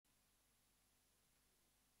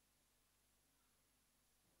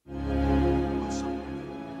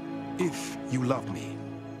If you love me,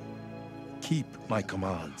 keep my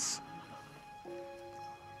commands.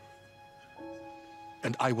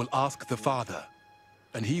 And I will ask the Father,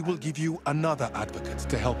 and he will give you another advocate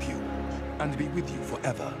to help you and be with you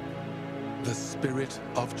forever, the Spirit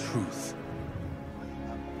of truth.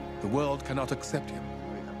 The world cannot accept him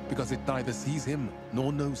because it neither sees him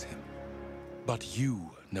nor knows him. But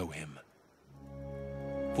you know him.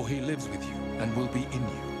 For he lives with you and will be in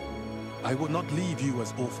you. I will not leave you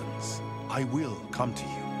as orphans. I will come to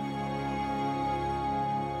you.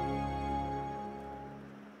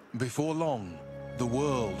 Before long, the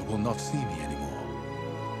world will not see me anymore,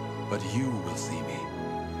 but you will see me.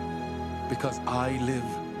 Because I live,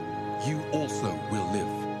 you also will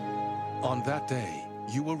live. On that day,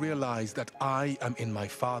 you will realize that I am in my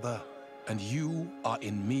Father, and you are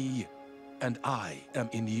in me, and I am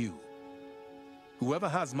in you. Whoever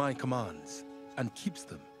has my commands and keeps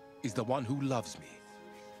them is the one who loves me.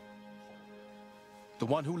 The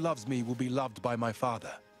one who loves me will be loved by my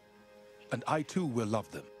Father, and I too will love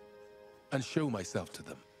them and show myself to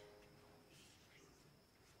them.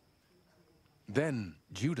 Then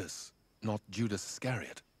Judas, not Judas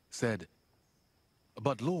Iscariot, said,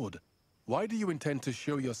 "But Lord, why do you intend to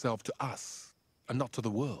show yourself to us and not to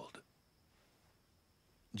the world?"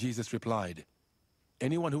 Jesus replied,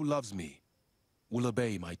 "Anyone who loves me will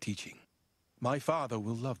obey my teaching. My Father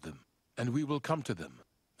will love them, and we will come to them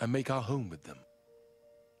and make our home with them.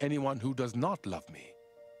 Anyone who does not love me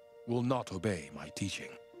will not obey my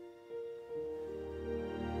teaching."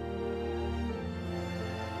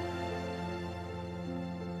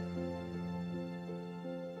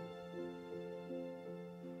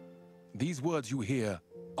 These words you hear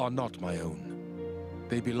are not my own.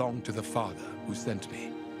 They belong to the Father who sent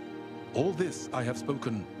me. All this I have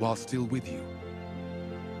spoken while still with you.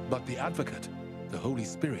 But the Advocate, the Holy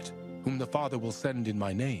Spirit, whom the Father will send in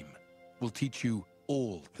my name, will teach you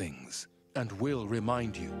all things and will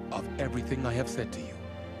remind you of everything I have said to you.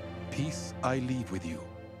 Peace I leave with you.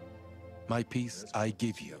 My peace I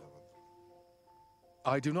give you.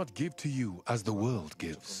 I do not give to you as the world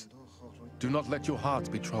gives. Do not let your hearts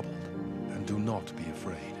be troubled, and do not be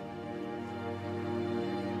afraid.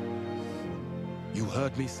 You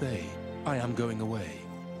heard me say, I am going away,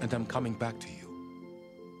 and am coming back to you.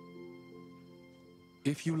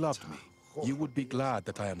 If you loved me, you would be glad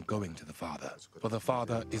that I am going to the Father, for the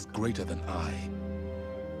Father is greater than I.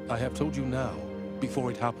 I have told you now, before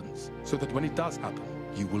it happens, so that when it does happen,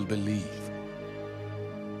 you will believe.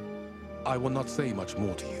 I will not say much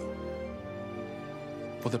more to you,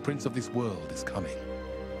 for the Prince of this world is coming.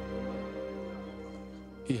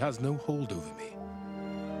 He has no hold over me,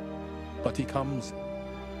 but he comes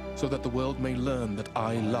so that the world may learn that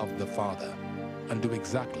I love the Father and do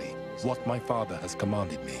exactly what my Father has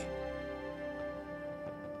commanded me.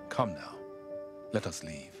 Come now, let us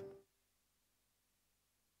leave.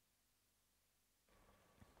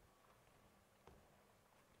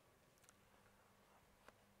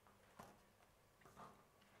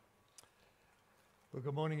 Well,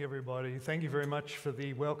 good morning, everybody. Thank you very much for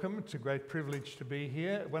the welcome. It's a great privilege to be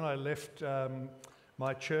here. When I left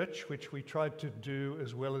my church, which we tried to do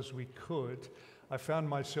as well as we could, I found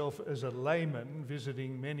myself as a layman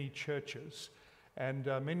visiting many churches, and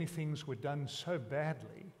many things were done so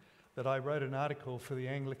badly that I wrote an article for the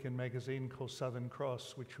Anglican magazine called Southern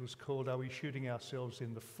Cross, which was called "Are We Shooting Ourselves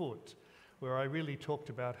in the Foot?", where I really talked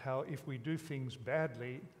about how if we do things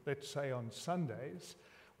badly, let's say on Sundays,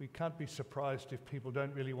 we can't be surprised if people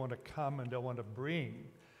don't really want to come and don't want to bring.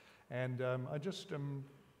 And I just am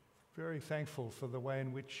very thankful for the way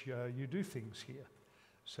in which you do things here.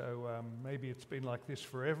 So maybe it's been like this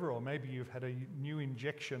forever, or maybe you've had a new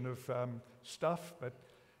injection of stuff, but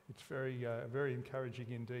it's very, very encouraging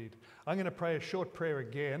indeed. I'm going to pray a short prayer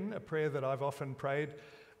again, a prayer that I've often prayed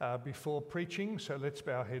before preaching. So let's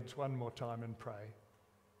bow our heads one more time and pray.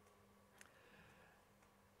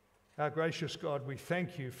 Our gracious God, we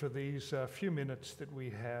thank you for these few minutes that we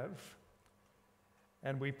have,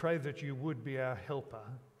 and we pray that you would be our helper,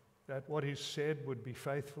 that what is said would be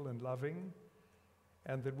faithful and loving,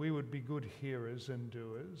 and that we would be good hearers and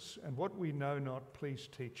doers, and what we know not, please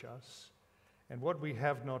teach us, and what we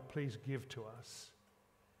have not, please give to us,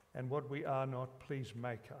 and what we are not, please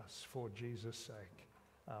make us, for Jesus' sake.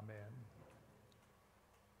 Amen.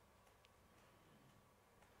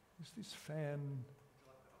 Is this fan...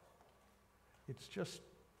 It's just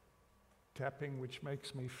tapping, which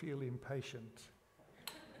makes me feel impatient.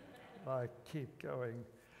 I keep going.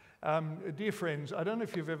 Dear friends, I don't know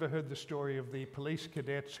if you've ever heard the story of the police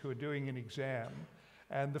cadets who are doing an exam,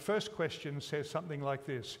 and the first question says something like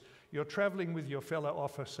this: you're traveling with your fellow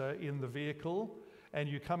officer in the vehicle, and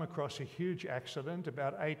you come across a huge accident.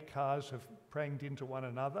 About 8 cars have pranged into one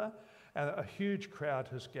another, and a huge crowd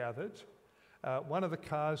has gathered. One of the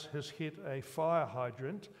cars has hit a fire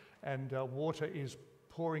hydrant, and water is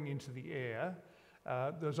pouring into the air.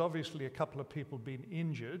 There's obviously a couple of people been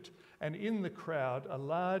injured, and in the crowd, a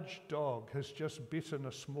large dog has just bitten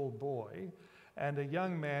a small boy, and a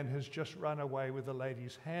young man has just run away with a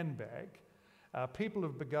lady's handbag. People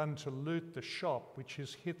have begun to loot the shop, which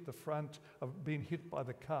has hit the front of been hit by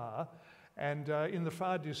the car, and in the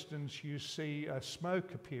far distance you see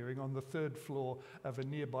smoke appearing on the 3rd floor of a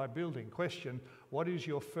nearby building. Question: what is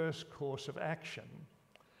your first course of action?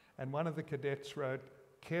 And one of the cadets wrote,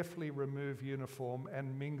 carefully remove uniform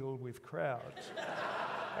and mingle with crowds.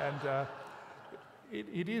 And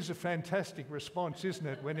it is a fantastic response, isn't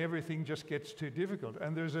it, when everything just gets too difficult.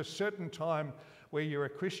 And there's a certain time where you're a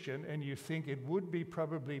Christian and you think it would be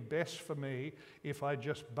probably best for me if I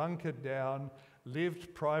just bunkered down,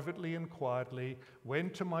 lived privately and quietly,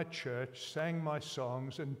 went to my church, sang my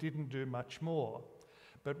songs, and didn't do much more.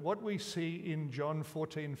 But what we see in John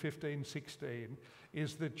 14, 15, 16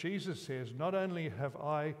 is that Jesus says, not only have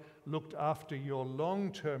I looked after your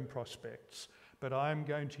long-term prospects, but I am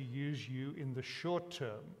going to use you in the short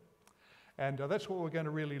term. And that's what we're going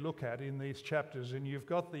to really look at in these chapters. And you've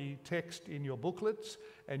got the text in your booklets,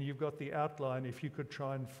 and you've got the outline if you could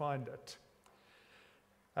try and find it.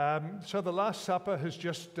 So the Last Supper has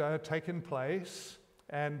just taken place,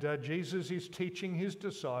 and Jesus is teaching his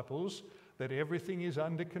disciples that everything is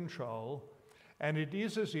under control. And it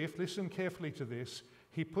is as if, listen carefully to this,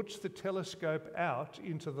 he puts the telescope out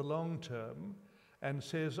into the long term and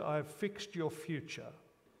says, I've fixed your future.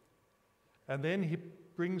 And then he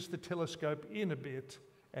brings the telescope in a bit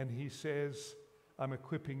and he says, I'm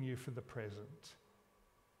equipping you for the present.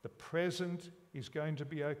 The present is going to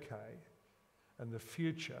be okay, and the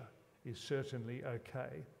future is certainly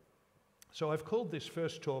okay. So I've called this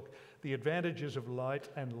first talk, The Advantages of Light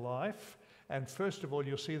and Life. And first of all,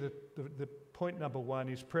 you'll see that the point number 1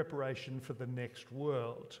 is preparation for the next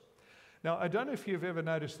world. Now, I don't know if you've ever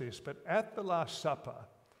noticed this, but at the Last Supper,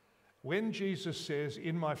 when Jesus says,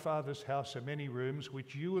 in my Father's house are many rooms,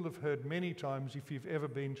 which you will have heard many times if you've ever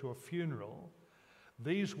been to a funeral,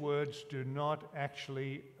 these words do not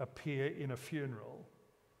actually appear in a funeral.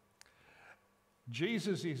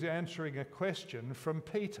 Jesus is answering a question from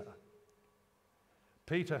Peter.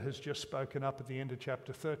 Peter has just spoken up at the end of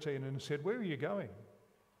chapter 13 and said, where are you going?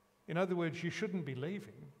 In other words, you shouldn't be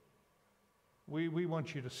leaving. We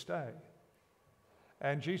want you to stay.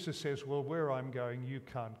 And Jesus says, well, where I'm going, you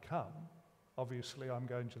can't come. Obviously, I'm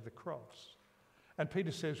going to the cross. And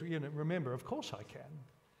Peter says, remember, of course I can.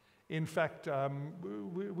 In fact,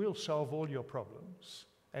 we'll solve all your problems.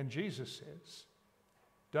 And Jesus says,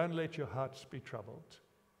 don't let your hearts be troubled.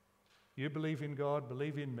 You believe in God,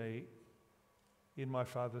 believe in me. In my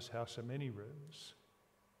Father's house are many rooms.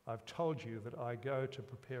 I've told you that I go to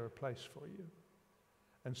prepare a place for you.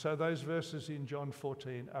 And so those verses in John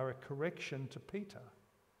 14 are a correction to Peter.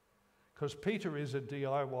 Because Peter is a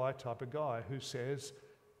DIY type of guy who says,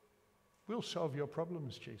 we'll solve your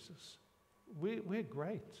problems, Jesus. We're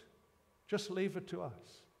great. Just leave it to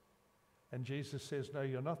us. And Jesus says, no,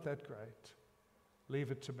 you're not that great.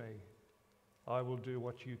 Leave it to me. I will do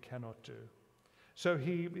what you cannot do. So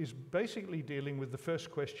he is basically dealing with the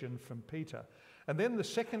first question from Peter. And then the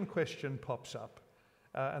second question pops up,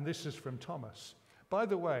 and this is from Thomas. By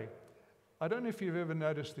the way, I don't know if you've ever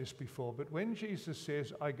noticed this before, but when Jesus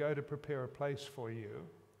says, I go to prepare a place for you,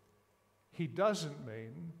 he doesn't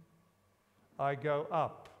mean, I go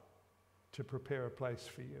up to prepare a place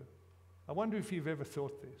for you. I wonder if you've ever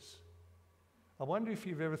thought this. I wonder if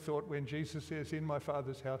you've ever thought when Jesus says, in my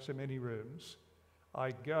Father's house are many rooms,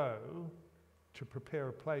 I go to prepare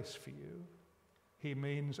a place for you, he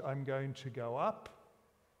means I'm going to go up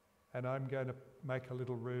and I'm going to make a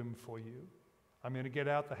little room for you. I'm going to get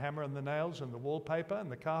out the hammer and the nails and the wallpaper and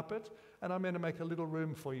the carpet, and I'm going to make a little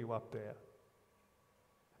room for you up there.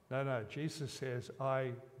 No, Jesus says,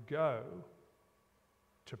 I go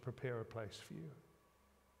to prepare a place for you.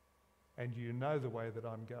 And you know the way that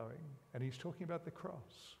I'm going. And he's talking about the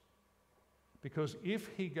cross. Because if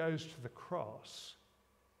he goes to the cross,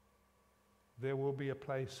 there will be a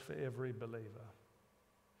place for every believer.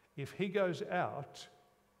 If he goes out,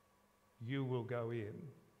 you will go in.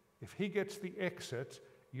 If he gets the exit,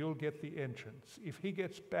 you'll get the entrance. If he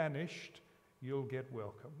gets banished, you'll get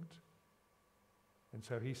welcomed. And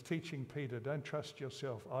so he's teaching Peter, don't trust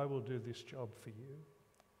yourself. I will do this job for you.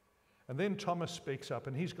 And then Thomas speaks up,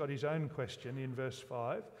 and he's got his own question in verse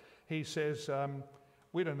 5. He says,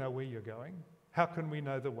 we don't know where you're going. How can we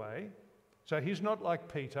know the way? So he's not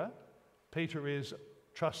like Peter. Peter is,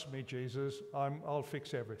 trust me, Jesus, I'll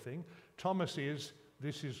fix everything. Thomas is,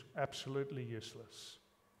 this is absolutely useless.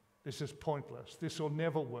 This is pointless. This will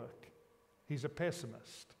never work. He's a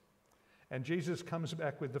pessimist. And Jesus comes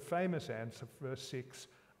back with the famous answer, verse 6,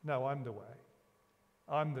 no, I'm the way.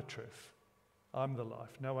 I'm the truth. I'm the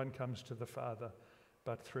life. No one comes to the Father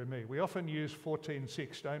but through me. We often use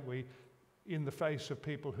 14:6, don't we, in the face of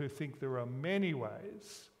people who think there are many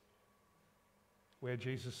ways, where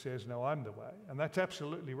Jesus says, no, I'm the way. And that's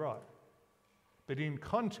absolutely right. But in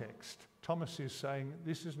context, Thomas is saying,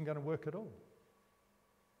 this isn't going to work at all.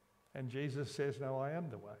 And Jesus says, no, I am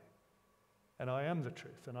the way. And I am the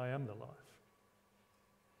truth, and I am the life.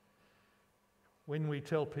 When we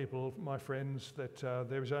tell people, my friends, that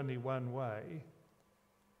there is only one way,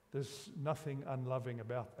 there's nothing unloving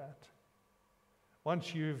about that.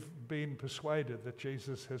 Once you've been persuaded that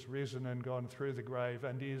Jesus has risen and gone through the grave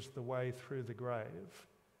and is the way through the grave,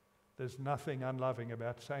 there's nothing unloving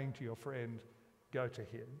about saying to your friend, go to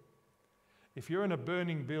him. If you're in a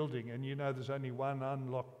burning building and you know there's only one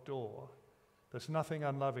unlocked door, there's nothing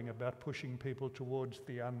unloving about pushing people towards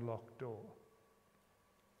the unlocked door.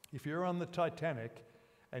 If you're on the Titanic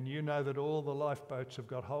and you know that all the lifeboats have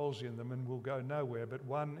got holes in them and will go nowhere, but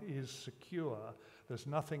one is secure, there's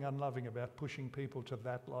nothing unloving about pushing people to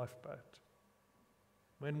that lifeboat.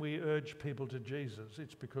 When we urge people to Jesus,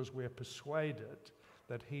 it's because we're persuaded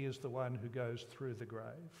that he is the one who goes through the grave.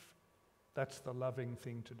 That's the loving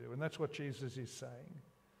thing to do, and that's what Jesus is saying.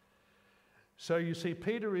 So you see,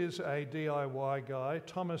 Peter is a DIY guy,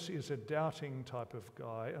 Thomas is a doubting type of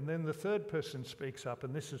guy, and then the third person speaks up,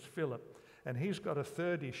 and this is Philip, and he's got a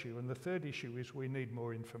third issue, and the third issue is we need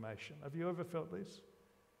more information. Have you ever felt this?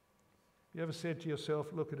 You ever said to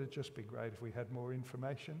yourself, look, it'd just be great if we had more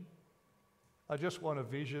information? I just want a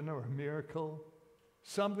vision or a miracle,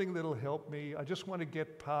 something that'll help me. I just want to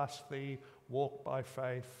get past the walk by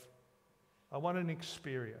faith. I want an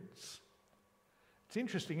experience. It's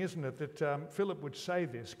interesting, isn't it, that Philip would say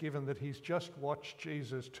this, given that he's just watched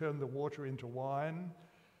Jesus turn the water into wine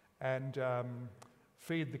and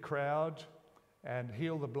feed the crowd and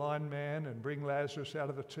heal the blind man and bring Lazarus out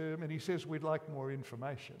of the tomb. And he says, we'd like more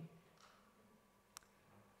information.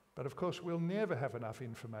 But of course, we'll never have enough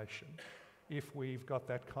information if we've got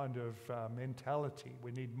that kind of mentality.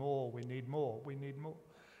 We need more, we need more, we need more.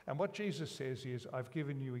 And what Jesus says is, I've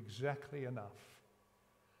given you exactly enough.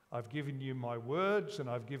 I've given you my words and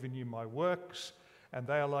I've given you my works, and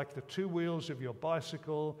they are like the two wheels of your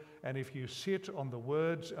bicycle, and if you sit on the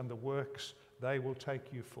words and the works, they will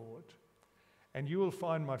take you forward. And you will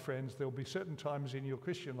find, my friends, there will be certain times in your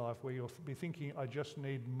Christian life where you'll be thinking, I just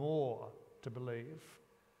need more to believe.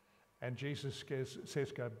 And Jesus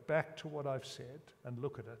says, go back to what I've said and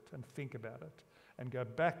look at it and think about it. And go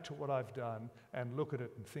back to what I've done and look at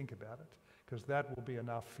it and think about it, because that will be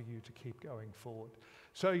enough for you to keep going forward.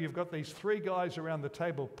 So you've got these three guys around the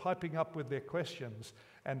table piping up with their questions,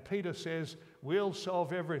 and Peter says, we'll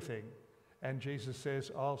solve everything. And Jesus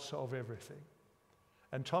says, I'll solve everything.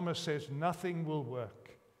 And Thomas says, nothing will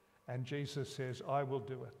work. And Jesus says, I will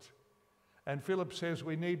do it. And Philip says,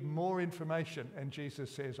 we need more information. And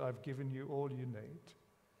Jesus says, I've given you all you need.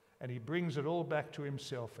 And he brings it all back to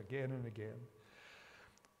himself again and again.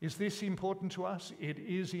 Is this important to us? It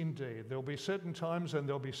is indeed. There'll be certain times and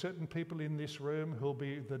there'll be certain people in this room who'll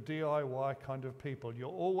be the DIY kind of people. You're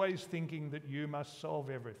always thinking that you must solve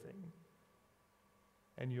everything.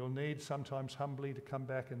 And you'll need sometimes humbly to come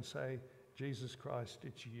back and say, Jesus Christ,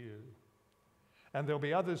 it's you. And there'll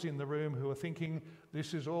be others in the room who are thinking,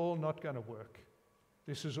 this is all not going to work.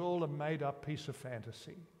 This is all a made-up piece of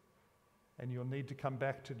fantasy. And you'll need to come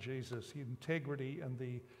back to Jesus, the integrity and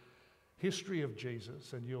the history of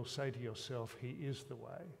Jesus, and you'll say to yourself, he is the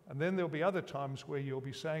way. And then there'll be other times where you'll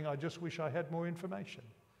be saying, I just wish I had more information.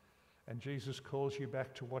 And Jesus calls you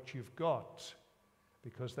back to what you've got,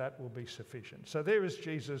 because that will be sufficient. So there is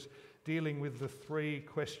Jesus dealing with the three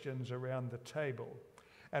questions around the table.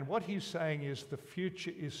 And what he's saying is the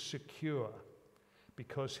future is secure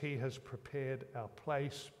because he has prepared our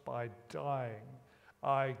place by dying.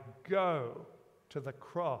 I go to the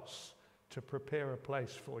cross to prepare a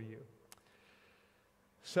place for you.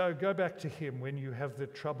 So go back to him when you have the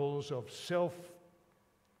troubles of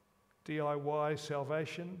self-DIY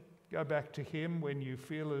salvation. Go back to him when you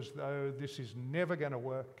feel as though this is never going to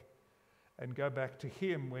work. And go back to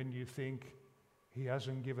him when you think he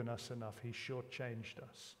hasn't given us enough. He's shortchanged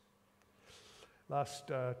us.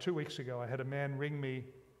 Last 2 weeks ago, I had a man ring me,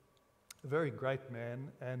 a very great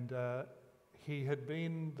man, and he had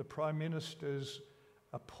been the Prime Minister's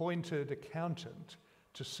appointed accountant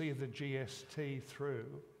to see the GST through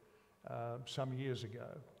some years ago.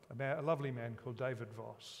 a lovely man called David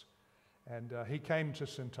Voss. And he came to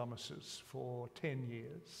St. Thomas's for 10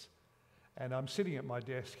 years. And I'm sitting at my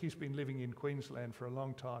desk. He's been living in Queensland for a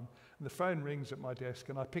long time. And the phone rings at my desk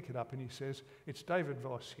and I pick it up and he says, "It's David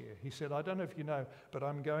Voss here." He said, "I don't know if you know, but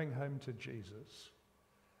I'm going home to Jesus."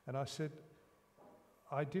 And I said,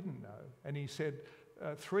 "I didn't know." And he said,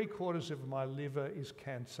 3/4 of my liver is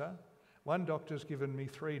cancer. One doctor's given me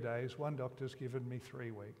 3 days. One doctor's given me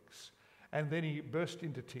 3 weeks. And then he burst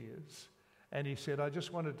into tears. And he said, "I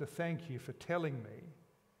just wanted to thank you for telling me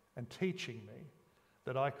and teaching me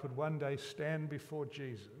that I could one day stand before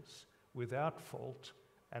Jesus without fault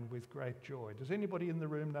and with great joy." Does anybody in the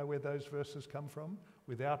room know where those verses come from?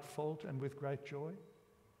 Without fault and with great joy?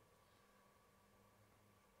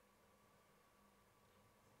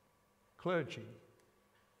 Clergy.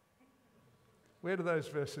 Where do those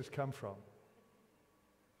verses come from?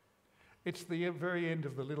 It's the very end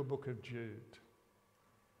of the little book of Jude.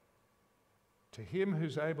 "To him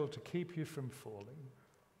who's able to keep you from falling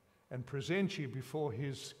and present you before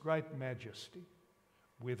his great majesty,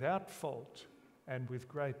 without fault and with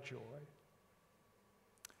great joy."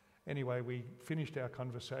 Anyway, we finished our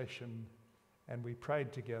conversation and we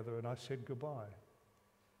prayed together and I said goodbye.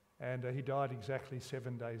 And he died exactly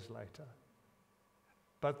 7 days later.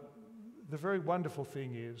 But the very wonderful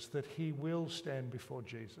thing is that he will stand before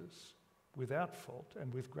Jesus without fault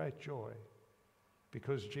and with great joy,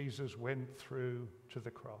 because Jesus went through to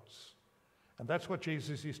the cross. And that's what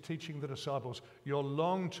Jesus is teaching the disciples. Your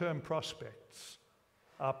long-term prospects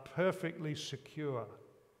are perfectly secure.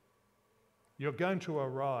 You're going to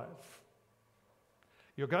arrive.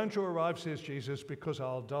 You're going to arrive, says Jesus, because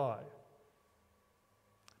I'll die.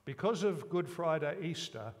 Because of Good Friday,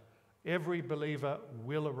 Easter, every believer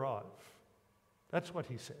will arrive. That's what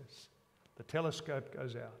he says. The telescope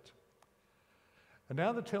goes out. And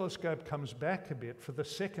now the telescope comes back a bit for the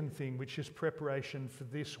second thing, which is preparation for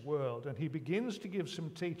this world. And he begins to give some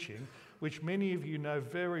teaching, which many of you know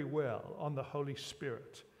very well, on the Holy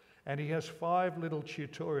Spirit. And he has 5 little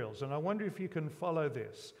tutorials. And I wonder if you can follow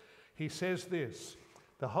this. He says this: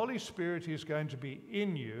 the Holy Spirit is going to be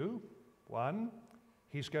in you, 1.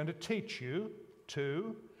 He's going to teach you,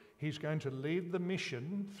 2. He's going to lead the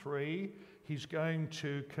mission, 3. He's going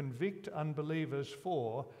to convict unbelievers,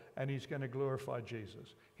 4. And he's going to glorify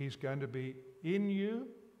Jesus. He's going to be in you,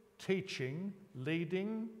 teaching,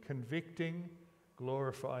 leading, convicting,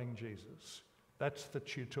 glorifying Jesus. That's the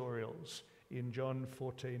tutorials in John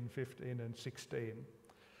 14, 15 and 16.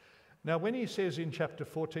 Now, when he says in chapter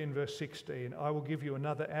 14, verse 16, "I will give you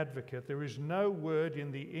another advocate," there is no word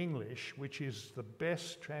in the English which is the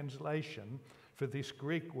best translation for this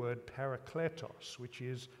Greek word parakletos, which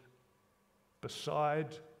is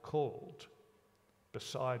beside called.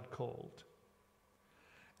 Beside called.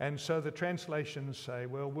 And so the translations say,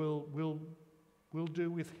 well, we'll do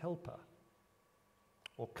with helper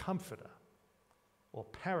or comforter or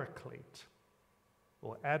paraclete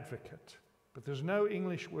or advocate. But there's no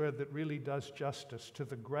English word that really does justice to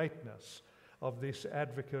the greatness of this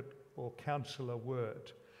advocate or counselor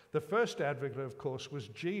word. The first advocate, of course, was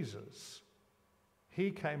Jesus. He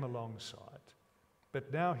came alongside.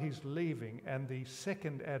 But now he's leaving, and the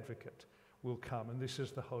second advocate will come, and this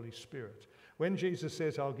is the Holy Spirit. When Jesus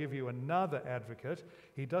says, "I'll give you another advocate,"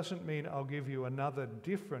 he doesn't mean I'll give you another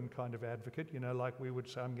different kind of advocate, like we would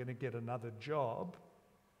say, I'm going to get another job.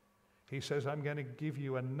 He says, I'm going to give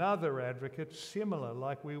you another advocate, similar,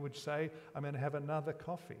 like we would say, I'm going to have another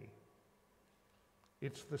coffee.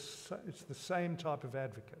 It's the same type of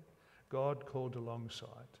advocate, God called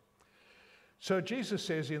alongside. So Jesus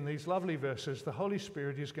says in these lovely verses, the Holy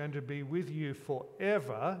Spirit is going to be with you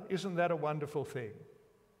forever. Isn't that a wonderful thing?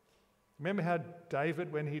 Remember how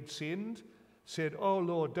David, when he'd sinned, said, "Oh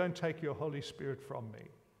Lord, don't take your Holy Spirit from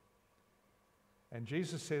me." And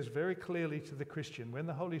Jesus says very clearly to the Christian, when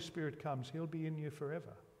the Holy Spirit comes, he'll be in you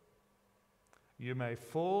forever. You may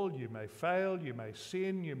fall, you may fail, you may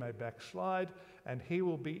sin, you may backslide, and he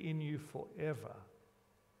will be in you forever.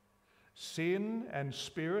 Sin and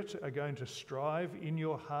spirit are going to strive in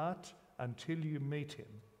your heart until you meet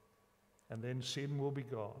him, and then sin will be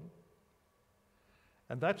gone.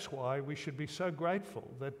 And that's why we should be so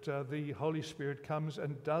grateful that the Holy Spirit comes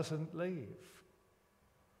and doesn't leave.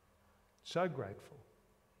 So grateful.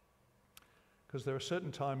 Because there are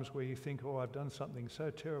certain times where you think, oh, I've done something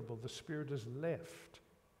so terrible, the Spirit has left.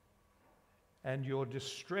 And your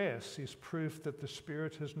distress is proof that the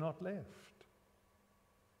Spirit has not left.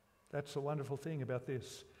 That's the wonderful thing about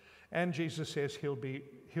this. And Jesus says he'll be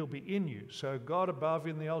in you. So God above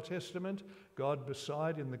in the Old Testament, God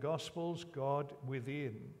beside in the Gospels, God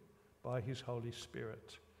within by his Holy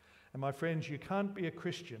Spirit. And my friends, you can't be a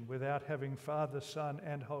Christian without having Father, Son,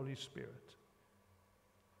 and Holy Spirit.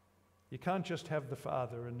 You can't just have the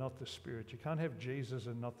Father and not the Spirit. You can't have Jesus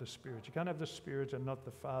and not the Spirit. You can't have the Spirit and not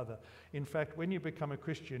the Father. In fact, when you become a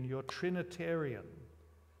Christian, you're Trinitarian.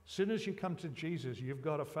 As soon as you come to Jesus, you've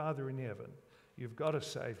got a Father in heaven, you've got a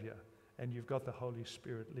Saviour, and you've got the Holy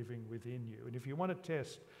Spirit living within you. And if you want to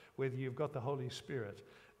test whether you've got the Holy Spirit,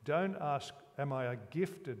 don't ask, am I a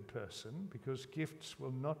gifted person? Because gifts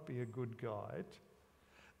will not be a good guide.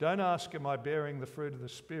 Don't ask, am I bearing the fruit of the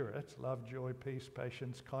Spirit? Love, joy, peace,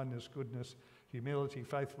 patience, kindness, goodness, humility,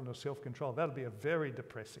 faithfulness, self-control. That'll be a very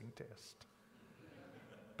depressing test.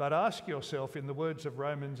 But ask yourself, in the words of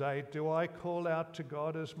Romans 8, do I call out to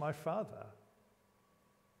God as my Father?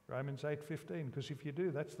 Romans 8:15, because if you do,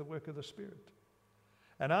 that's the work of the Spirit.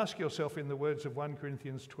 And ask yourself, in the words of 1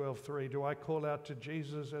 Corinthians 12:3, do I call out to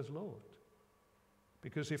Jesus as Lord?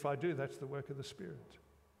 Because if I do, that's the work of the Spirit.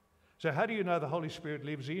 So how do you know the Holy Spirit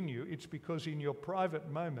lives in you? It's because in your private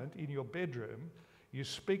moment, in your bedroom, you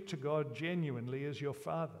speak to God genuinely as your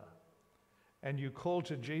Father, and you call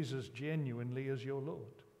to Jesus genuinely as your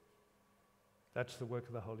Lord. That's the work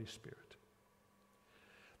of the Holy Spirit.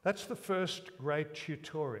 That's the first great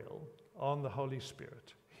tutorial on the Holy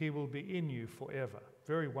Spirit. He will be in you forever.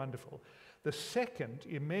 Very wonderful. The second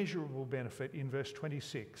immeasurable benefit in verse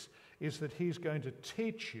 26 is that he's going to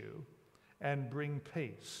teach you and bring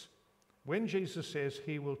peace. When Jesus says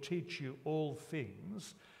he will teach you all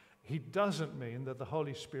things, he doesn't mean that the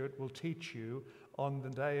Holy Spirit will teach you on the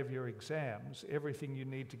day of your exams everything you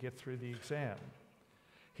need to get through the exam.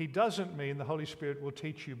 He doesn't mean the Holy Spirit will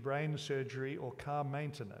teach you brain surgery or car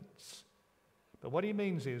maintenance. But what he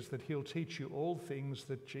means is that he'll teach you all things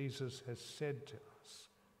that Jesus has said to us,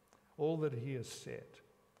 all that he has said.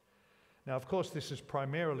 Now, of course, this is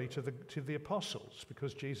primarily to the apostles,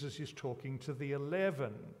 because Jesus is talking to the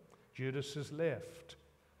 11. Judas has left.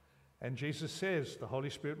 And Jesus says the Holy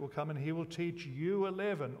Spirit will come and he will teach you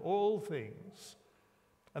 11 all things.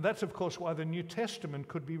 And that's, of course, why the New Testament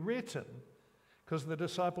could be written, because the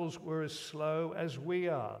disciples were as slow as we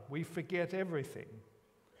are. We forget everything.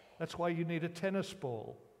 That's why you need a tennis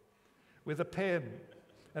ball with a pen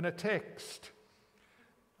and a text.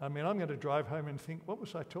 I mean, I'm going to drive home and think, what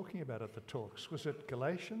was I talking about at the talks? Was it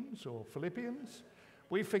Galatians or Philippians?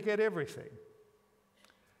 We forget everything.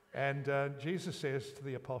 And Jesus says to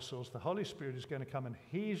the apostles, the Holy Spirit is going to come and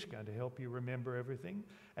he's going to help you remember everything,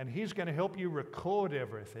 and he's going to help you record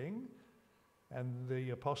everything. And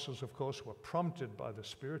the apostles, of course, were prompted by the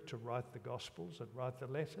Spirit to write the Gospels and write the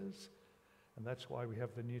letters, and that's why we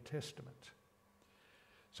have the New Testament.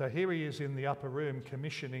 So here he is in the upper room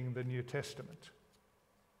commissioning the New Testament.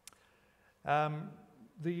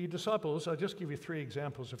 The disciples, I'll just give you 3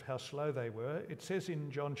 examples of how slow they were. It says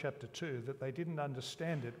in John chapter 2 that they didn't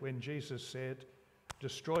understand it when Jesus said,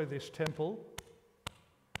 destroy this temple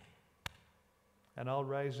and I'll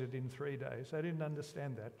raise it in 3 days. They didn't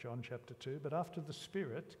understand that, John chapter 2, but after the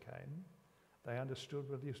Spirit came, they understood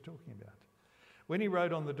what he was talking about. When he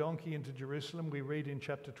rode on the donkey into Jerusalem, we read in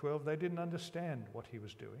chapter 12, they didn't understand what he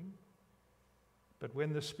was doing. But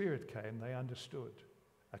when the Spirit came, they understood.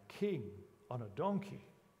 A king on a donkey.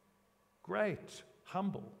 Great,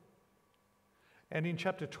 humble. And in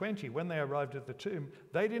chapter 20, when they arrived at the tomb,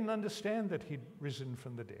 they didn't understand that he'd risen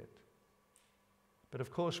from the dead. But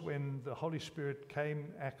of course, when the Holy Spirit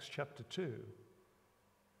came, Acts chapter 2,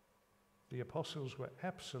 the apostles were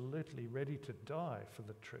absolutely ready to die for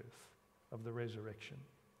the truth of the resurrection.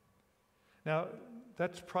 Now,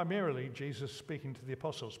 that's primarily Jesus speaking to the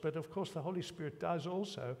apostles, but of course the Holy Spirit does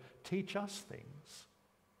also teach us things.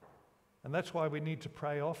 And that's why we need to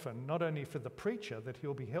pray often, not only for the preacher that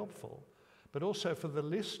he'll be helpful, but also for the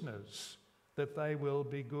listeners that they will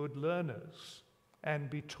be good learners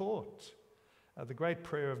and be taught. The great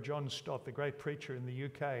prayer of John Stott, the great preacher in the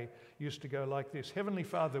UK, used to go like this: Heavenly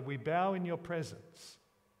Father, we bow in your presence.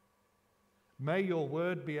 May your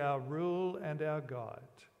word be our rule and our guide.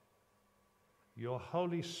 Your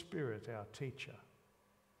Holy Spirit, our teacher.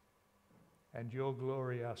 And your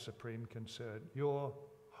glory, our supreme concern. Your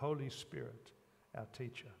Holy Spirit, our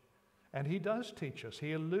teacher. And he does teach us.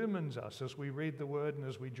 He illumines us as we read the word and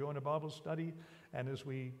as we join a Bible study and as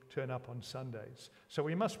we turn up on Sundays. So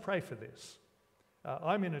we must pray for this.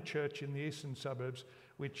 I'm in a church in the eastern suburbs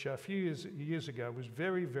which a few years ago was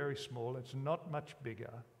very, very small. It's not much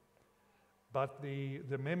bigger. But the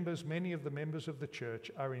members, many of the members of the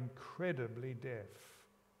church are incredibly deaf.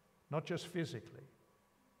 Not just physically.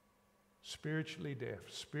 Spiritually deaf,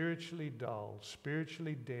 spiritually dull,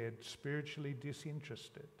 spiritually dead, spiritually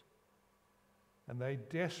disinterested. And they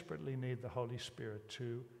desperately need the Holy Spirit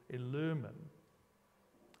to illumine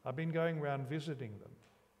I've been going around visiting them,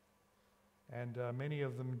 and many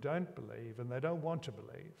of them don't believe, and they don't want to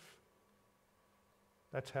believe.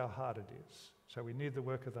 That's how hard it is. So we need the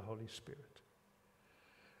work of the Holy Spirit.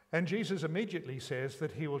 And Jesus immediately says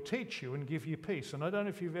that he will teach you and give you peace. And I don't know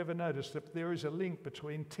if you've ever noticed that there is a link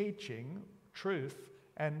between teaching, truth,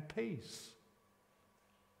 and peace.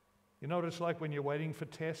 You know what it's like when you're waiting for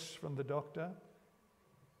tests from the doctor,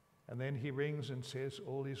 and then he rings and says,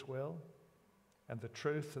 all is well, and the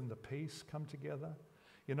truth and the peace come together?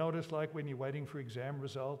 You know what it's like when you're waiting for exam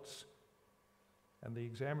results, and the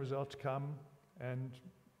exam results come, and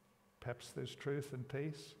perhaps there's truth and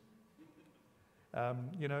peace?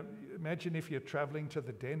 Imagine if you're traveling to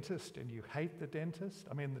the dentist and you hate the dentist.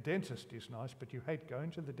 I mean, the dentist is nice, but you hate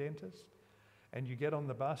going to the dentist. And you get on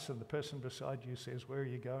the bus and the person beside you says, where are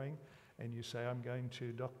you going? And you say, I'm going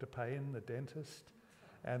to Dr. Payne, the dentist.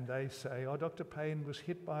 And they say, oh, Dr. Payne was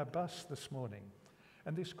hit by a bus this morning.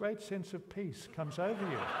 And this great sense of peace comes over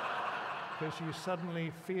you because you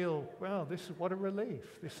suddenly feel, wow, what a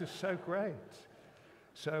relief. This is so great.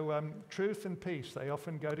 So truth and peace, they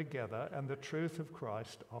often go together, and the truth of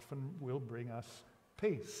Christ often will bring us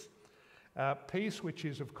peace. Peace which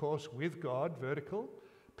is, of course, with God, vertical,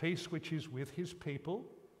 peace which is with his people,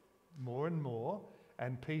 more and more,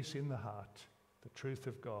 and peace in the heart, the truth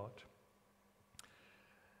of God.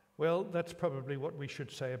 Well, that's probably what we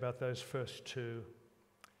should say about those first two.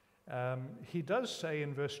 He does say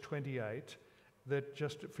in verse 28 that,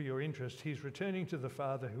 just for your interest, he's returning to the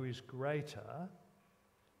Father who is greater.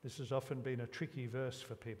 This has often been a tricky verse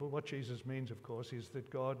for people. What Jesus means, of course, is that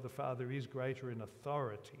God the Father is greater in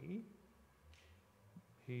authority.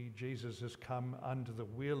 Jesus has come under the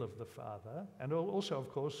will of the Father. And also, of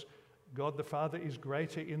course, God the Father is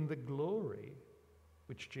greater in the glory,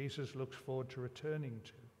 which Jesus looks forward to returning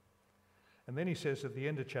to. And then he says at the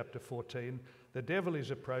end of chapter 14, the devil is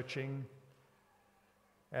approaching,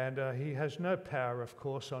 and he has no power, of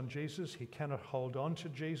course, on Jesus. He cannot hold on to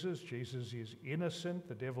Jesus. Jesus is innocent.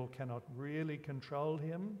 The devil cannot really control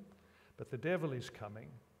him. But the devil is coming.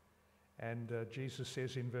 And Jesus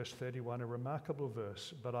says in verse 31, a remarkable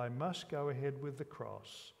verse, but I must go ahead with the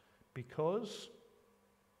cross because,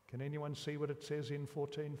 can anyone see what it says in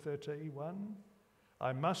 14:31?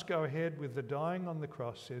 I must go ahead with the dying on the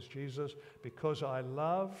cross, says Jesus, because I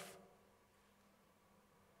love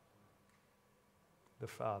the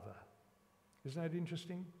Father. Isn't that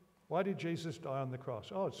interesting? Why did Jesus die on the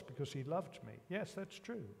cross? Oh, it's because he loved me. Yes, that's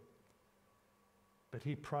true. But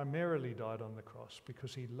he primarily died on the cross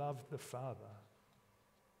because he loved the Father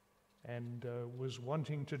and was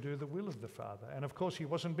wanting to do the will of the Father. And of course, he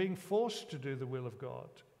wasn't being forced to do the will of God.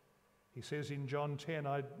 He says in John 10,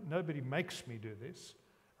 nobody makes me do this.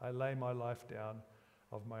 I lay my life down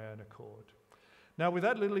of my own accord. Now, with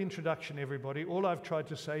that little introduction, everybody, all I've tried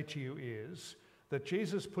to say to you is that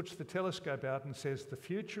Jesus puts the telescope out and says, the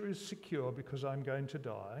future is secure because I'm going to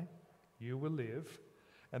die. You will live.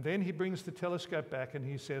 And then he brings the telescope back and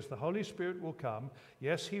he says, the Holy Spirit will come.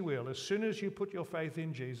 Yes, he will. As soon as you put your faith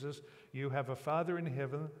in Jesus, you have a Father in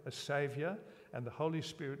heaven, a Savior, and the Holy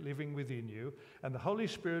Spirit living within you. And the Holy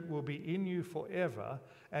Spirit will be in you forever,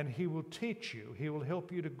 and he will teach you. He will help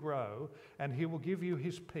you to grow, and he will give you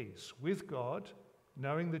his peace with God,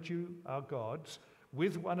 knowing that you are God's,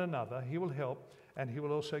 with one another. He will help, and he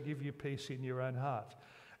will also give you peace in your own heart.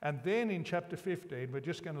 And then in chapter 15, we're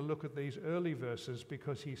just going to look at these early verses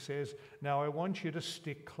because he says, now I want you to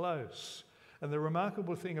stick close. And the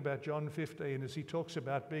remarkable thing about John 15 is he talks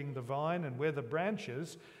about being the vine and we're the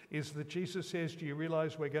branches, is that Jesus says, do you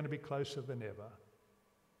realize we're going to be closer than ever?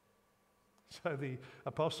 So the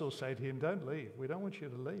apostles say to him, don't leave. We don't want you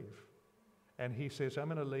to leave. And he says, I'm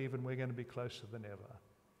going to leave and we're going to be closer than ever.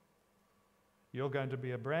 You're going to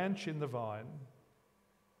be a branch in the vine.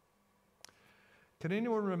 Can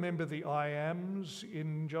anyone remember the I ams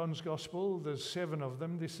in John's Gospel? There's 7 of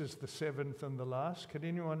them. This is the 7th and the last. Can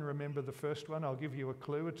anyone remember the first one? I'll give you a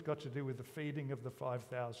clue. It's got to do with the feeding of the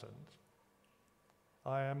 5,000.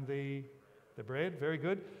 I am the bread. Very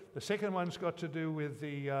good. The second one's got to do with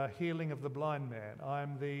the healing of the blind man. I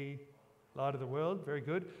am the light of the world. Very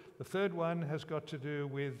good. The third one has got to do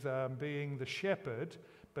with being the shepherd.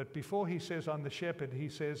 But before he says I'm the shepherd, he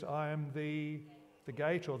says I am the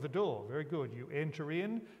gate or the door. Very good. You enter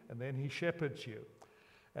in and then he shepherds you.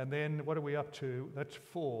 And then what are we up to? That's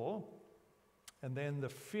 4. And then the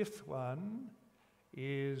 5th one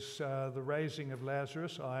is the raising of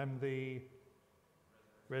Lazarus. I am the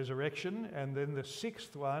resurrection. And then the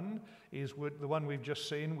 6th one is the one we've just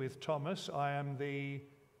seen with Thomas. I am the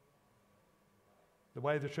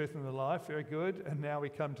way, the truth, and the life. Very good. And now we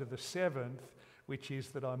come to the 7th, which is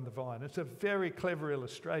that I'm the vine. It's a very clever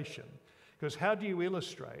illustration, because how do you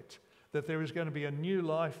illustrate that there is going to be a new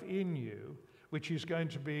life in you, which is going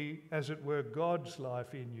to be, as it were, God's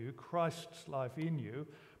life in you, Christ's life in you?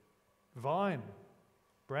 Vine,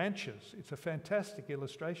 branches. It's a fantastic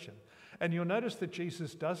illustration. And you'll notice that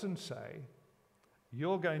Jesus doesn't say,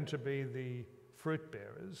 you're going to be the fruit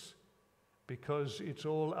bearers because it's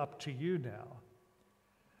all up to you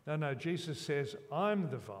now. No, Jesus says, I'm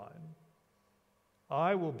the vine.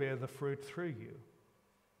 I will bear the fruit through you.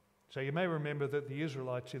 So you may remember that the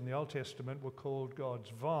Israelites in the Old Testament were called God's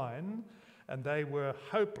vine, and they were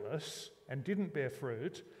hopeless and didn't bear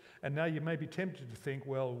fruit. And now you may be tempted to think,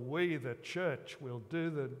 well, we, the church, will do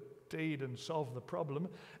the deed and solve the problem.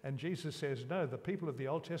 And Jesus says, no, the people of the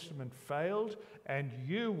Old Testament failed, and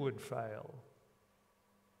you would fail.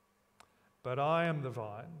 But I am the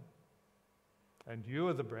vine, and you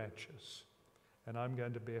are the branches, and I'm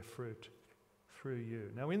going to bear fruit through you.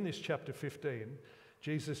 Now, in this chapter 15,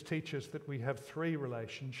 Jesus teaches that we have three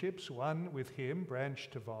relationships, one with him, branch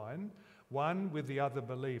to vine, one with the other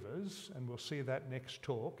believers, and we'll see that next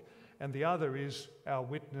talk, and the other is our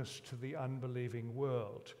witness to the unbelieving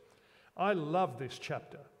world. I love this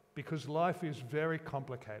chapter because life is very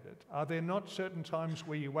complicated. Are there not certain times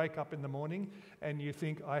where you wake up in the morning and you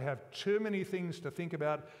think, I have too many things to think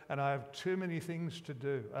about and I have too many things to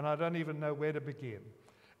do and I don't even know where to begin?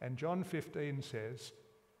 And John 15 says,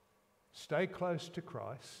 stay close to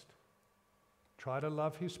Christ, try to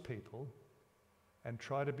love his people, and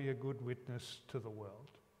try to be a good witness to the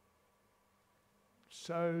world.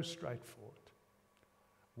 So straightforward.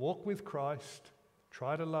 Walk with Christ,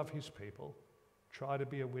 try to love his people, try to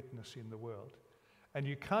be a witness in the world. And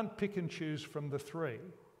you can't pick and choose from the three.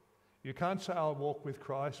 You can't say, I'll walk with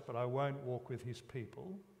Christ, but I won't walk with his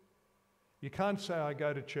people. You can't say, I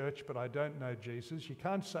go to church, but I don't know Jesus. You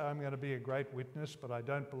can't say, I'm going to be a great witness, but I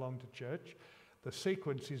don't belong to church. The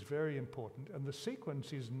sequence is very important, and the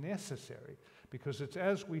sequence is necessary because it's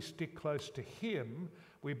as we stick close to him,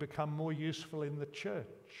 we become more useful in the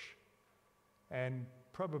church and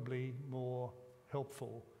probably more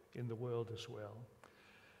helpful in the world as well.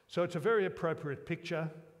 So it's a very appropriate picture.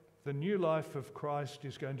 The new life of Christ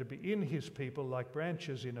is going to be in his people like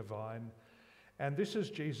branches in a vine. And this is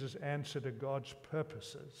Jesus' answer to God's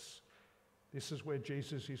purposes. This is where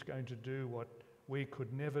Jesus is going to do what we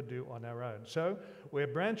could never do on our own. So we're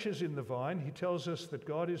branches in the vine. He tells us that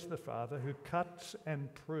God is the Father who cuts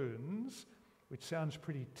and prunes, which sounds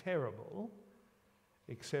pretty terrible,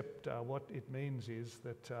 except what it means is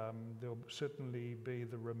that there'll certainly be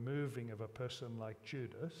the removing of a person like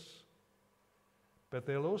Judas, but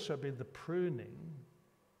there'll also be the pruning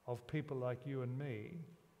of people like you and me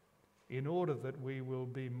in order that we will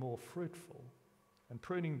be more fruitful. And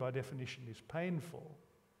pruning by definition is painful.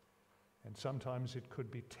 And sometimes it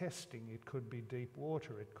could be testing, it could be deep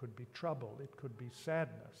water, it could be trouble, it could be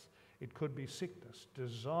sadness, it could be sickness,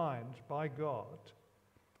 designed by God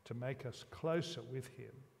to make us closer with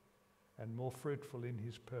him and more fruitful in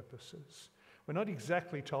his purposes. We're not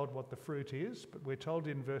exactly told what the fruit is, but we're told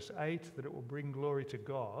in verse 8 that it will bring glory to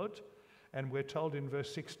God, and we're told in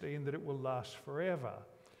verse 16 that it will last forever.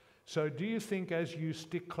 So do you think as you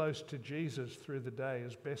stick close to Jesus through the day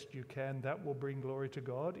as best you can, that will bring glory to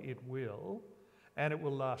God? It will, and it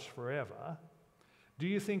will last forever. Do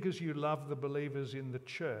you think as you love the believers in the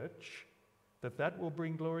church that that will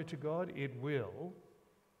bring glory to God? It will,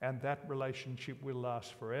 and that relationship will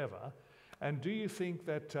last forever. And do you think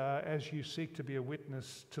that as you seek to be a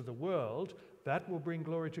witness to the world, that will bring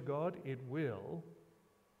glory to God? It will,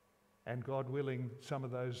 and God willing, some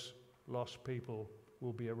of those lost people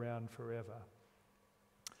will be around forever.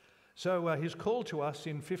 So his call to us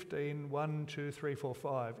in 15, 1, 2, 3, 4,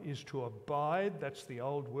 5 is to abide, that's the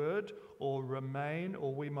old word, or remain,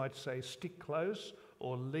 or we might say stick close,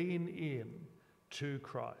 or lean in to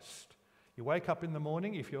Christ. You wake up in the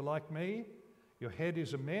morning, if you're like me, your head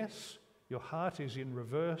is a mess, your heart is in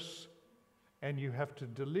reverse, and you have to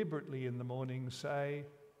deliberately in the morning say,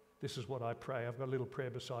 this is what I pray. I've got a little prayer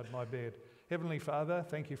beside my bed. Heavenly Father,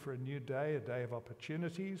 thank you for a new day, a day of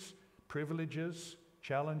opportunities, privileges,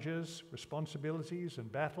 challenges, responsibilities,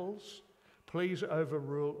 and battles. Please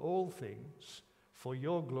overrule all things for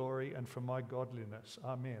your glory and for my godliness.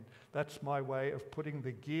 Amen. That's my way of putting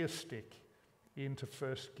the gear stick into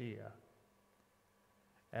first gear.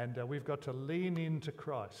 And we've got to lean into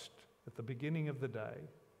Christ at the beginning of the day,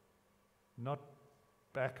 not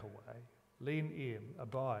back away. Lean in,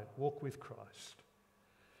 abide, walk with Christ.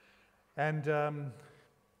 And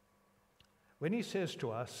when he says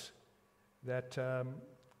to us that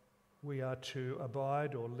we are to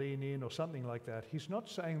abide or lean in or something like that. He's not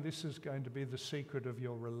saying this is going to be the secret of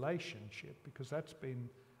your relationship, because that's been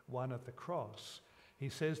won at the cross. He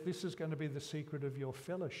says this is going to be the secret of your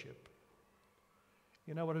fellowship.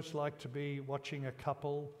 You know what it's like to be watching a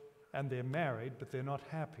couple and they're married but they're not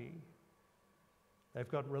happy. They've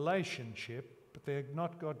got relationship but they've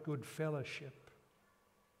not got good fellowship.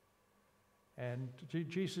 And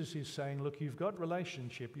Jesus is saying, look, you've got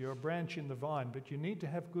relationship, you're a branch in the vine, but you need to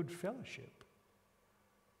have good fellowship.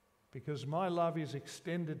 Because my love is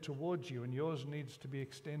extended towards you and yours needs to be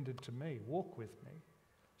extended to me. Walk with me,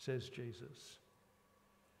 says Jesus.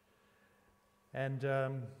 And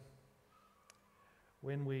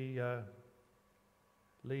when we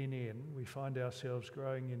lean in, we find ourselves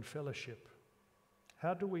growing in fellowship.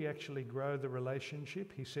 How do we actually grow the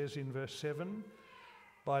relationship? He says in verse 7,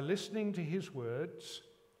 by listening to his words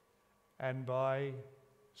and by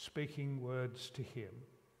speaking words to him.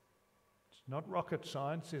 It's not rocket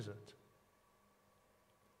science, is it?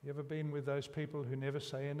 You ever been with those people who never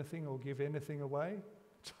say anything or give anything away?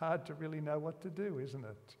 It's hard to really know what to do, isn't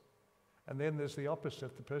it? And then there's the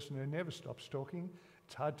opposite, the person who never stops talking.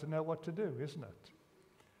 It's hard to know what to do, isn't it?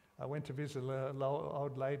 I went to visit an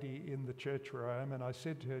old lady in the church where I am, and I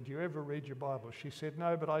said to her, do you ever read your Bible? She said,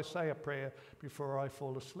 no, but I say a prayer before I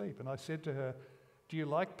fall asleep. And I said to her, do you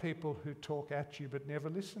like people who talk at you but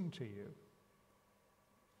never listen to you?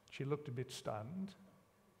 She looked a bit stunned.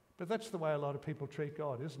 But that's the way a lot of people treat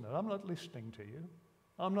God, isn't it? I'm not listening to you.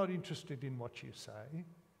 I'm not interested in what you say.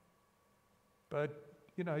 But,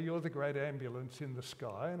 you know, you're the great ambulance in the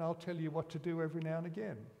sky, and I'll tell you what to do every now and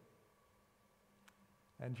again.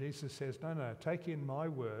 And Jesus says, no, take in my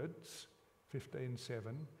words,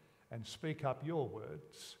 15:7, and speak up your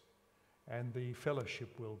words, and the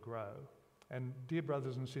fellowship will grow. And dear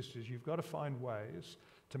brothers and sisters, you've got to find ways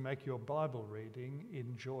to make your Bible reading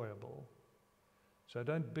enjoyable. So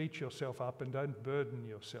don't beat yourself up and don't burden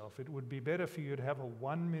yourself. It would be better for you to have a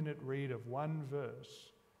 1-minute read of one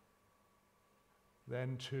verse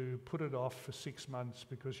than to put it off for 6 months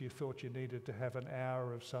because you thought you needed to have an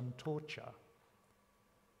hour of some torture.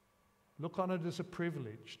 Look on it as a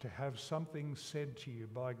privilege to have something said to you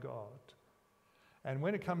by God. And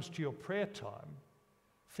when it comes to your prayer time,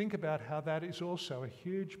 think about how that is also a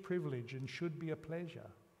huge privilege and should be a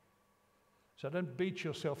pleasure. So don't beat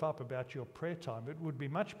yourself up about your prayer time. It would be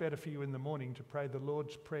much better for you in the morning to pray the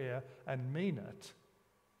Lord's Prayer and mean it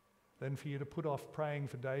than for you to put off praying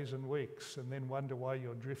for days and weeks and then wonder why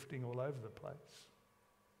you're drifting all over the place.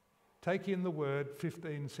 Take in the word,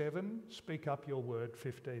 15:7. Speak up your word,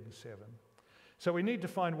 15:7. So we need to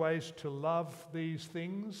find ways to love these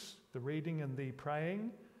things, the reading and the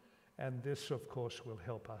praying, and this, of course, will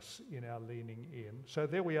help us in our leaning in. So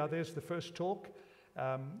there we are. There's the first talk.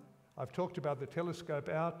 I've talked about the telescope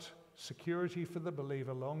out, security for the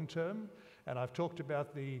believer long term, and I've talked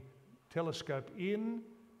about the telescope in,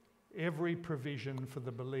 every provision for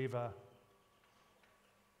the believer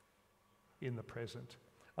in the present.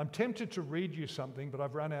 I'm tempted to read you something, but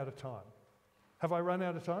I've run out of time. Have I run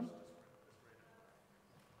out of time?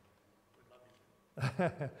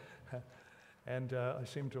 And I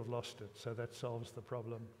seem to have lost it, so that solves the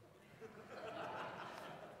problem.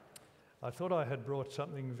 I thought I had brought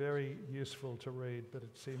something very useful to read, but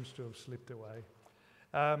it seems to have slipped away.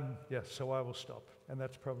 Yes, so I will stop, and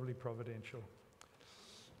that's probably providential.